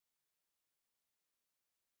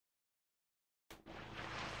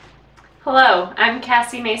Hello, I'm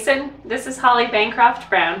Cassie Mason. This is Holly Bancroft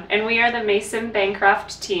Brown, and we are the Mason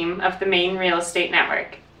Bancroft Team of the Maine Real Estate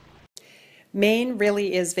Network. Maine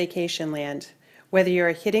really is vacation land. Whether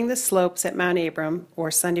you're hitting the slopes at Mount Abram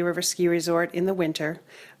or Sunday River Ski Resort in the winter,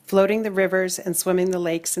 floating the rivers and swimming the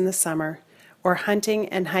lakes in the summer, or hunting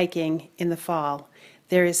and hiking in the fall,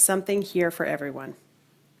 there is something here for everyone.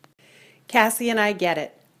 Cassie and I get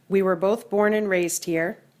it. We were both born and raised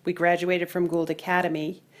here. We graduated from Gould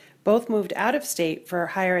Academy, both moved out of state for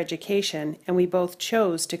higher education, and we both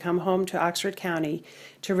chose to come home to Oxford County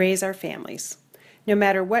to raise our families. No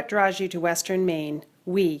matter what draws you to Western Maine,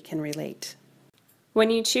 we can relate.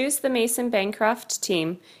 When you choose the Mason Bancroft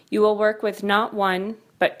Team, you will work with not one,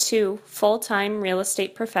 but two full-time real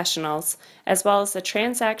estate professionals, as well as a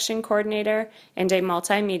transaction coordinator and a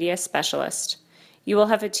multimedia specialist. You will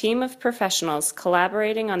have a team of professionals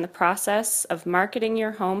collaborating on the process of marketing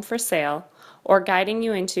your home for sale or guiding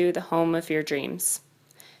you into the home of your dreams.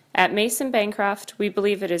 At Mason Bancroft, we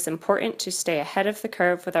believe it is important to stay ahead of the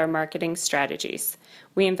curve with our marketing strategies.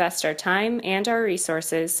 We invest our time and our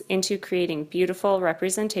resources into creating beautiful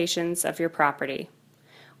representations of your property.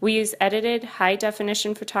 We use edited,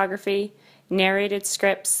 high-definition photography, narrated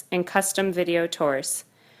scripts, and custom video tours.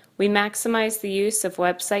 We maximize the use of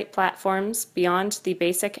website platforms beyond the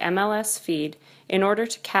basic MLS feed in order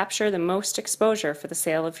to capture the most exposure for the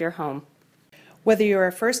sale of your home. Whether you're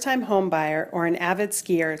a first-time home buyer or an avid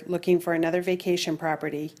skier looking for another vacation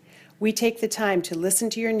property, we take the time to listen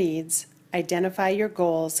to your needs, identify your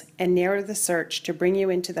goals, and narrow the search to bring you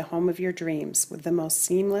into the home of your dreams with the most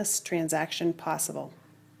seamless transaction possible.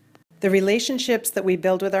 The relationships that we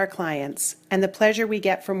build with our clients and the pleasure we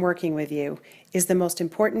get from working with you is the most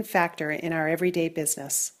important factor in our everyday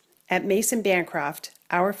business. At Mason Bancroft,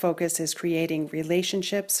 our focus is creating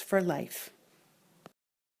relationships for life.